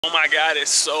Oh my God,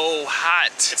 it's so hot.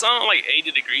 It's on like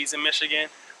 80 degrees in Michigan,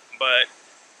 but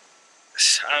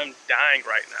I'm dying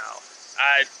right now.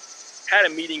 I had a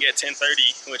meeting at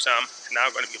 10:30, which I'm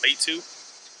now going to be late to.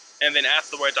 And then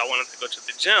afterwards, I wanted to go to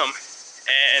the gym.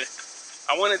 And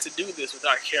I wanted to do this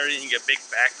without carrying a big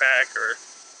backpack or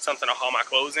something to haul my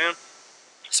clothes in.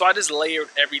 So I just layered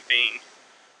everything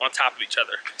on top of each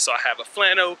other. So I have a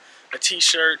flannel, a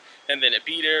t-shirt, and then a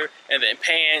beater, and then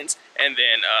pants, and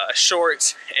then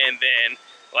shorts, and then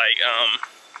like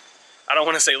I don't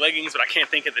want to say leggings, but I can't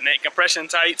think of the name, compression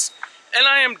tights, and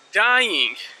I am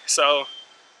dying. So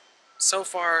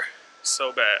far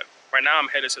so bad. Right now I'm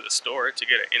headed to the store to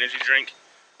get an energy drink.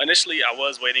 Initially I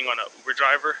was waiting on an Uber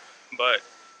driver, but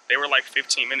they were like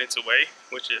 15 minutes away,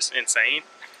 which is insane.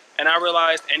 And I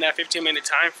realized in that 15-minute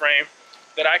time frame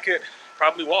that I could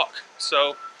probably walk.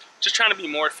 So just trying to be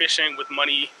more efficient with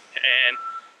money and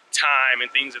time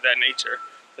and things of that nature.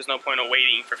 There's no point in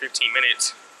waiting for 15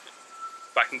 minutes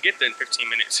if I can get there in 15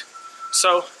 minutes.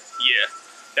 So yeah,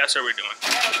 that's what we're doing.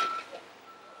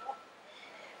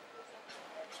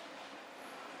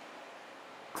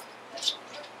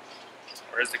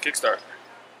 Where's the kickstart?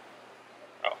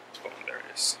 Oh, boom, there it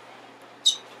is.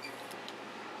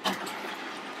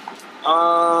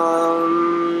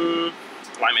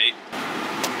 Limeade.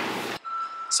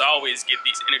 So I always get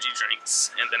these energy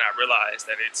drinks, and then I realize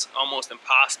that it's almost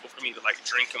impossible for me to like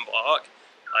drink and vlog.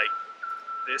 Like,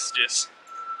 this just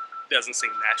doesn't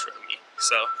seem natural to me.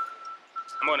 So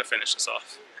I'm gonna finish this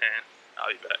off, and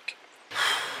I'll be back.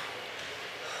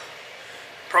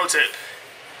 Pro tip: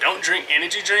 don't drink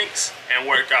energy drinks and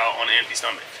work out on an empty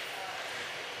stomach.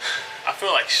 I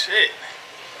feel like shit.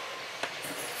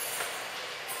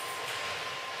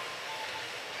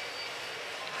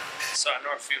 So I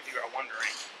know a few of you are wondering,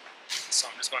 so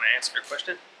I'm just going to answer your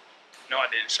question. No, I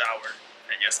didn't shower,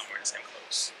 and yes, I'm wearing the same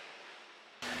clothes.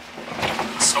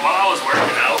 So while I was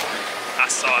working out, I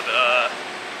saw the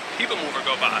people mover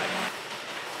go by.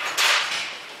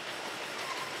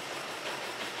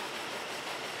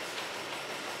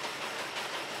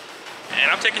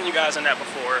 And I've taken you guys on that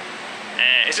before,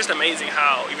 and it's just amazing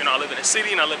how, even though I live in a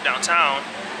city and I live downtown,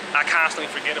 I constantly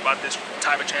forget about this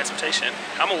type of transportation.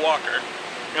 I'm a walker,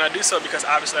 and I do so because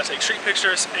obviously I take street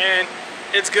pictures and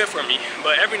it's good for me.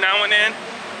 But every now and then,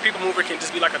 people mover can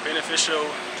just be like a beneficial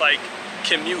like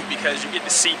commute, because you get to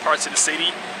see parts of the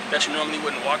city that you normally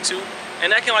wouldn't walk to,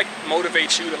 and that can like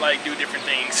motivate you to like do different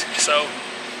things. So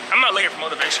I'm not looking for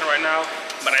motivation right now,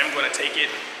 but I am going to take it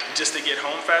just to get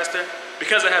home faster,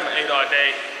 because I haven't ate all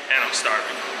day and I'm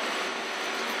starving.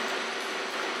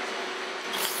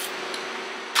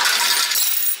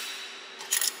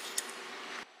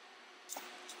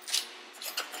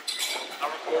 I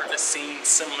recorded a scene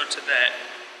similar to that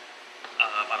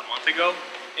about a month ago,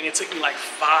 and it took me like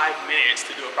 5 minutes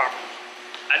to do it properly.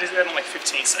 I just did it in like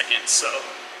 15 seconds, so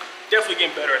definitely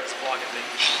getting better at this vlogging thing.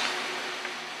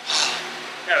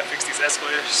 Gotta fix these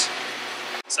escalators.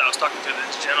 So I was talking to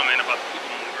this gentleman about the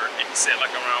people mover, and he said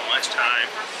like around lunchtime,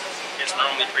 it's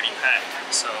normally pretty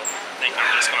packed. So I think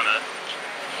I'm just gonna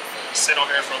sit on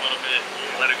here for a little bit,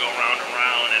 let it go around and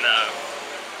around, and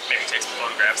maybe take some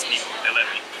photographs of people if they let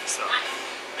me. So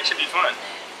it should be fun.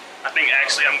 I think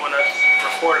actually I'm gonna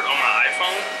record it on my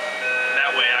iPhone.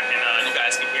 That way I can, you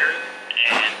guys can hear it,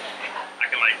 and I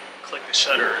can like click the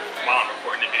shutter while I'm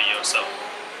recording the video. So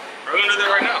we're gonna do that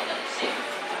right now.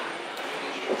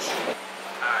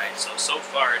 Alright, so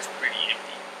far it's pretty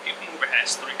empty. People Mover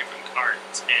has 3 different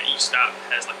carts, and each stop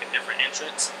has like a different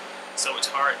entrance. So it's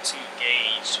hard to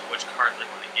gauge which cart they're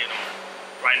going to get on.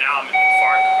 Right now I'm in the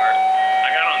far cart.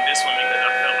 I got on this one because I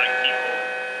felt like people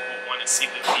will want to see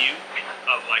the view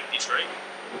of like Detroit.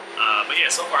 But yeah,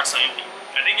 so far so empty.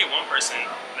 I did get one person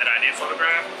that I did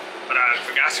photograph, but I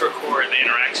forgot to record the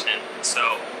interaction.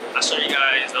 So I'll show you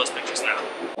guys those pictures now.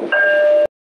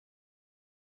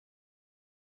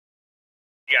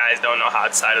 You guys don't know how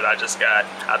excited I just got.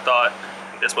 I thought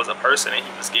this was a person and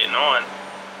he was getting on.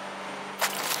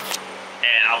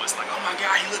 And I was like, oh my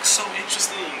God, he looks so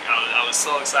interesting. I was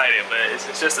so excited, but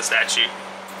it's just a statue.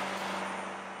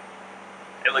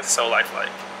 It looks so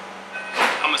lifelike.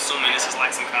 I'm assuming this is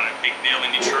like some kind of big deal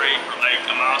in Detroit, or like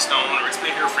a milestone, or it's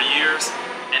been here for years.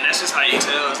 And that's just how he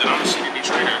tells that I'm a shitty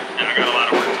Detroiter and I got a lot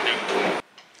of work to do.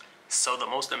 So the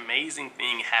most amazing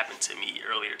thing happened to me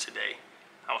earlier today.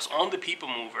 I was on the people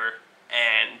mover,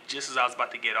 and just as I was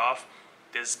about to get off,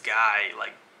 this guy,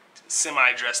 like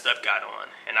semi-dressed up, got on,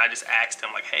 and I just asked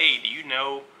him like, hey, do you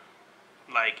know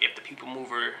like if the people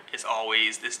mover is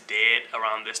always this dead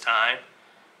around this time?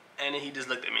 And then he just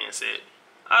looked at me and said,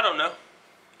 I don't know.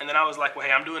 And then I was like, well,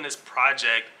 hey, I'm doing this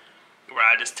project where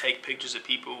I just take pictures of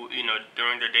people, you know,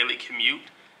 during their daily commute.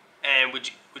 And would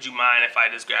you mind if I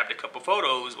just grabbed a couple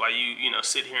photos while you know,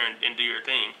 sit here and do your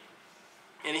thing?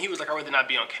 And he was like, I'd rather not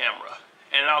be on camera.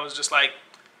 And I was just like,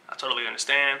 I totally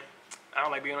understand. I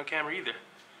don't like being on camera either.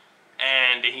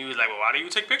 And then he was like, well, why do you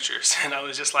take pictures? And I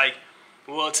was just like,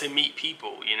 well, to meet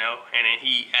people, you know? And then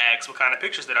he asked what kind of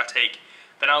pictures that I take.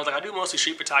 Then I was like, I do mostly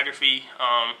street photography.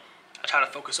 I try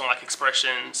to focus on like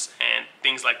expressions and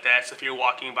things like that. So if you're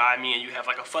walking by me and you have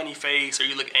like a funny face or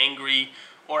you look angry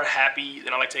or happy,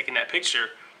 then I like taking that picture.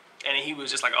 And he was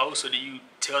just like, oh, so do you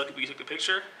tell the people you took the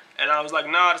picture? And I was like,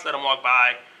 no, I just let them walk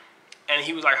by. And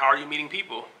he was like, how are you meeting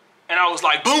people? And I was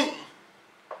like, boom!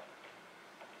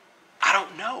 I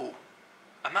don't know.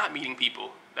 I'm not meeting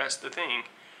people. That's the thing.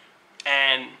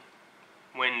 And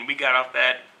when we got off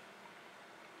that,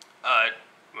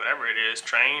 whatever it is,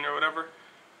 train or whatever,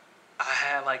 I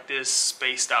had like this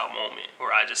spaced out moment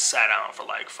where I just sat down for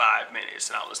like 5 minutes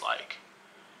and I was like,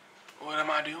 what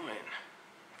am I doing?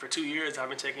 For 2 years, I've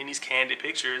been taking these candid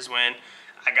pictures when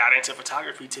I got into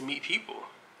photography to meet people.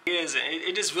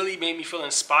 It just really made me feel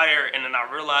inspired, and then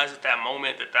I realized at that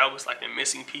moment that that was like the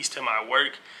missing piece to my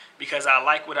work, because I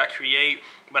like what I create,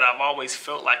 but I've always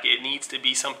felt like it needs to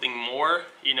be something more.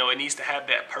 You know, it needs to have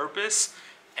that purpose,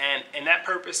 and that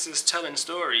purpose is telling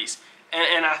stories.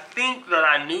 And I think that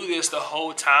I knew this the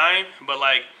whole time, but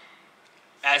like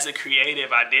as a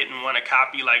creative, I didn't want to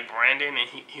copy like Brandon and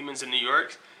Humans in New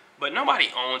York. But nobody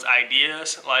owns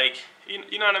ideas. Like,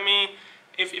 you know what I mean?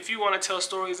 If you want to tell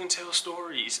stories, then tell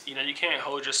stories. You know, you can't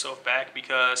hold yourself back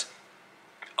because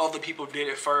other people did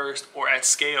it first or at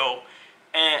scale.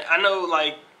 And I know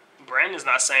like Brandon's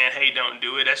not saying, hey, don't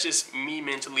do it. That's just me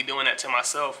mentally doing that to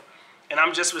myself. And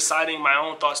I'm just reciting my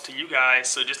own thoughts to you guys.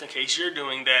 So just in case you're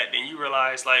doing that, then you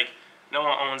realize like no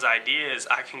one owns ideas.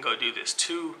 I can go do this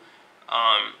too.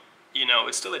 You know,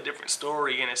 it's still a different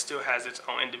story and it still has its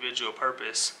own individual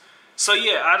purpose. So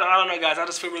yeah, I don't know, guys. I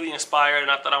just feel really inspired,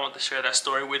 and I thought I wanted to share that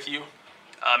story with you.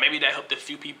 Maybe that helped a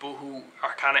few people who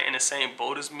are kind of in the same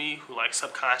boat as me, who like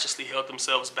subconsciously held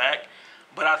themselves back.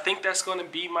 But I think that's going to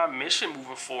be my mission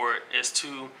moving forward, is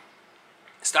to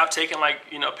stop taking like,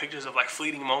 you know, pictures of like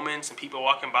fleeting moments and people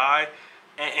walking by,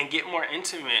 and get more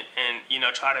intimate and, you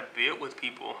know, try to build with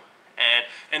people.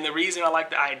 And the reason I like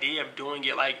the idea of doing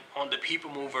it like on the People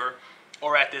Mover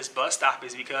or at this bus stop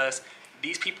is because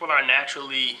these people are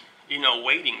naturally, you know,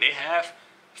 waiting. They have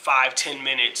 5-10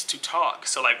 minutes to talk.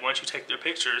 So like once you take their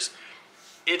pictures,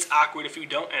 it's awkward if you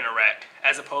don't interact,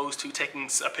 as opposed to taking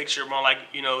a picture more like,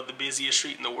 you know, the busiest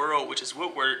street in the world, which is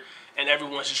Woodward, and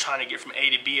everyone's just trying to get from A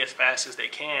to B as fast as they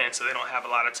can, so they don't have a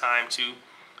lot of time to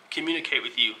communicate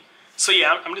with you. So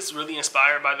yeah, I'm just really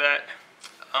inspired by that.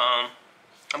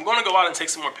 I'm going to go out and take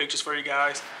some more pictures for you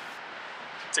guys.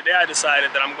 Today I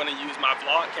decided that I'm going to use my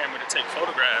vlog camera to take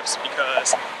photographs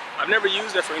because I've never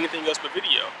used it for anything else but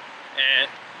video. And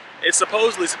it's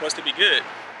supposedly supposed to be good.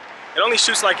 It only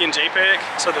shoots like in JPEG,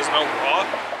 so there's no RAW.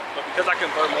 But because I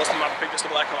convert most of my pictures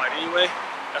to black and white anyway,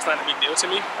 that's not a big deal to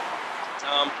me.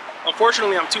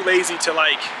 Unfortunately, I'm too lazy to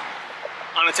like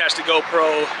unattach the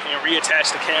GoPro and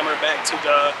reattach the camera back to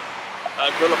the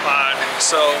GorillaPod.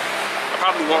 So I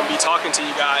probably won't be talking to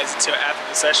you guys until after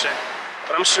the session.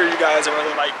 But I'm sure you guys are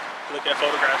really like look at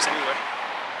photographs anyway.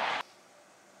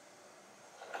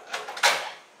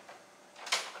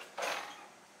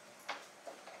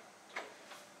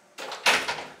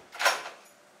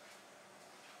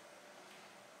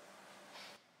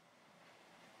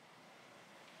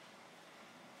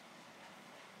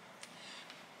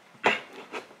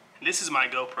 This is my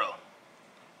GoPro.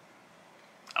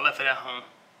 I left it at home.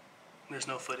 There's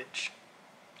no footage.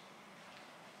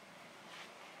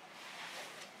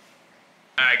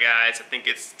 Alright guys, I think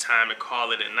it's time to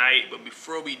call it a night, but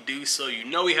before we do so, you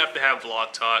know we have to have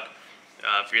Vlog Talk.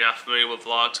 If you're not familiar with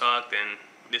Vlog Talk, then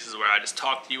this is where I just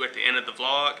talk to you at the end of the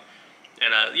vlog.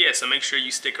 And yeah, so make sure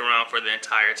you stick around for the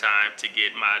entire time to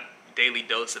get my daily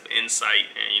dose of insight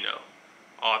and, you know,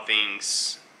 all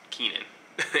things Keenan.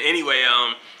 Anyway,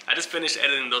 I just finished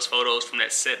editing those photos from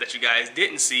that set that you guys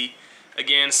didn't see.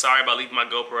 Again, sorry about leaving my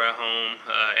GoPro at home,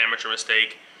 amateur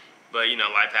mistake, but you know,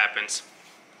 life happens.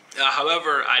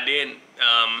 However, I did,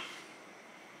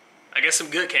 I guess some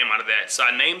good came out of that. So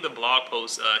I named the blog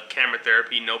post Camera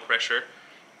Therapy, No Pressure.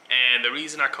 And the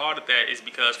reason I called it that is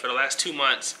because for the last 2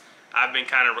 months, I've been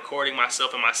kind of recording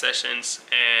myself in my sessions.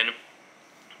 And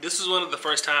this was one of the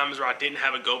first times where I didn't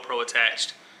have a GoPro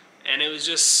attached. And it was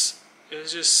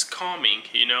just calming,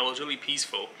 you know, it was really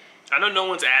peaceful. I know no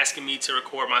one's asking me to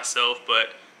record myself,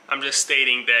 but I'm just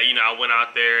stating that, you know, I went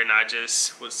out there and I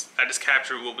just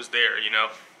captured what was there, you know.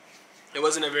 It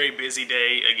wasn't a very busy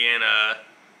day. Again,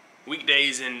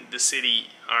 weekdays in the city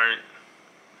aren't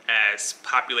as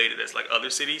populated as like other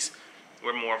cities.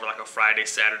 We're more of like a Friday,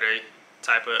 Saturday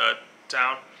type of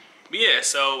town. But yeah,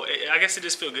 so I guess it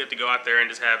just feels good to go out there and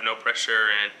just have no pressure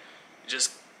and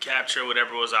just capture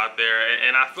whatever was out there.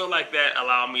 And I feel like that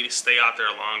allowed me to stay out there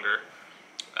longer.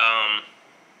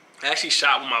 I actually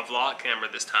shot with my vlog camera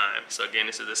this time. So again,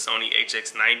 this is the Sony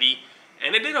HX90,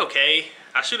 and it did okay.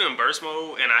 I shoot in burst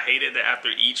mode, and I hated that after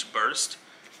each burst,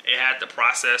 it had to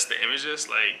process the images.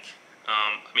 Like,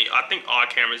 I mean, I think all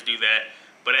cameras do that,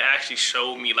 but it actually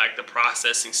showed me like the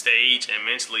processing stage, and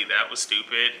mentally that was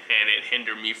stupid, and it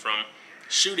hindered me from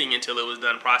shooting until it was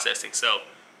done processing. So,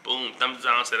 boom, thumbs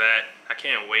down to that. I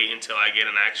can't wait until I get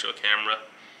an actual camera.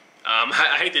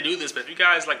 I hate to do this, but if you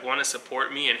guys like want to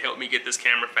support me and help me get this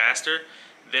camera faster,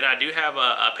 then I do have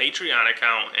a Patreon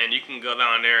account, and you can go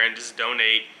down there and just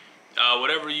donate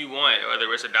whatever you want,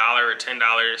 whether it's $1 or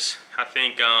 $10. I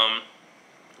think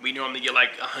we normally get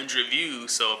like 100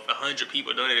 views, so if 100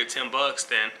 people donated $10,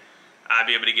 then I'll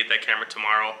be able to get that camera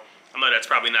tomorrow. I know that's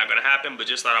probably not going to happen, but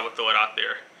just thought I would throw it out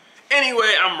there.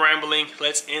 Anyway, I'm rambling.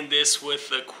 Let's end this with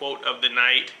the quote of the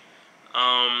night.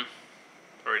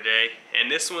 Or day, and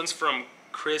this one's from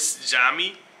Chris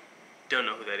Jami. Don't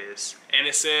know who that is. And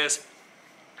it says,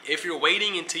 if you're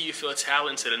waiting until you feel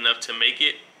talented enough to make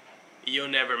it, you'll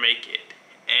never make it.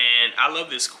 And I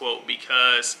love this quote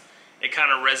because it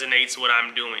kind of resonates what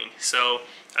I'm doing. So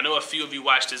I know a few of you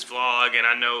watch this vlog, and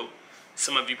I know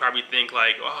some of you probably think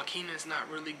like, oh, Keenan's not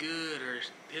really good, or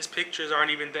his pictures aren't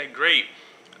even that great.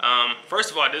 First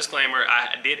of all, disclaimer,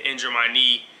 I did injure my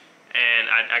knee, and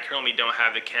I currently don't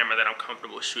have the camera that I'm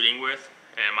comfortable shooting with,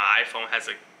 and my iPhone has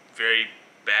a very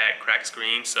bad cracked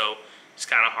screen, so it's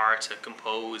kind of hard to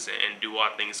compose and do all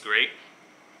things great.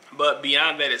 But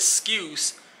beyond that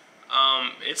excuse,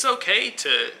 it's okay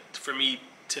for me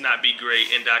to not be great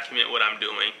and document what I'm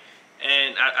doing.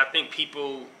 And I think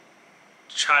people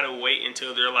try to wait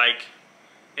until they're like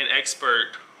an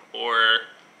expert, or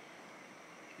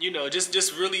you know,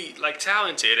 just really like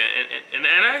talented, and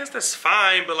I guess that's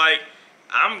fine, but like,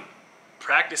 I'm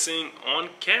practicing on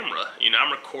camera, you know,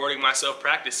 I'm recording myself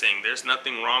practicing. There's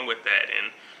nothing wrong with that,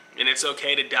 and it's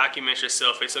okay to document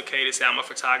yourself. It's okay to say I'm a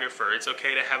photographer. It's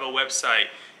okay to have a website.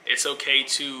 It's okay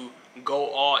to go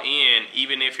all in,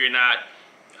 even if you're not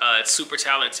super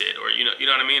talented, or you know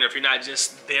what I mean, or if you're not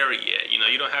just there yet. You know,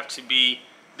 you don't have to be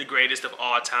the greatest of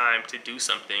all time to do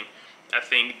something. I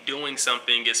think doing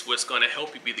something is what's going to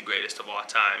help you be the greatest of all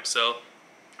time. So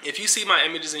if you see my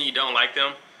images and you don't like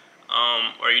them,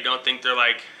 or you don't think they're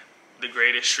like the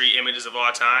greatest street images of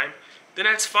all time, then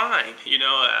that's fine. You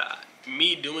know,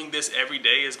 me doing this every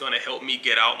day is going to help me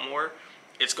get out more.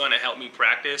 It's going to help me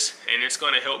practice, and it's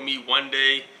going to help me one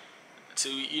day to,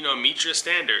 you know, meet your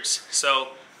standards.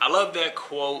 So I love that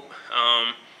quote.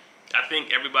 I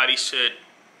think everybody should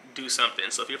do something.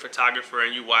 So if you're a photographer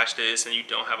and you watch this and you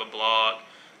don't have a blog,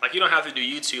 like, you don't have to do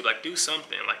YouTube, like, do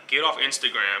something. Like, get off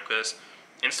Instagram, because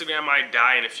Instagram might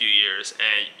die in a few years,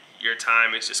 and your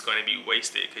time is just going to be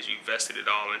wasted because you invested it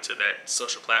all into that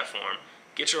social platform.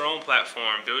 Get your own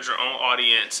platform, build your own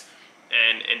audience,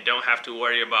 and don't have to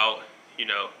worry about, you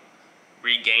know,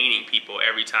 regaining people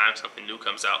every time something new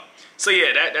comes out. So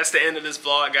yeah, that's the end of this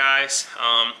vlog, guys.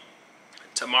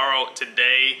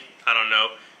 Today, I don't know,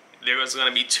 there's going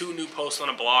to be 2 new posts on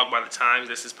the blog by the time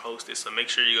this is posted, so make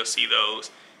sure you go see those.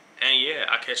 And yeah,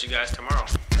 I'll catch you guys tomorrow.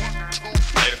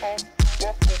 Later.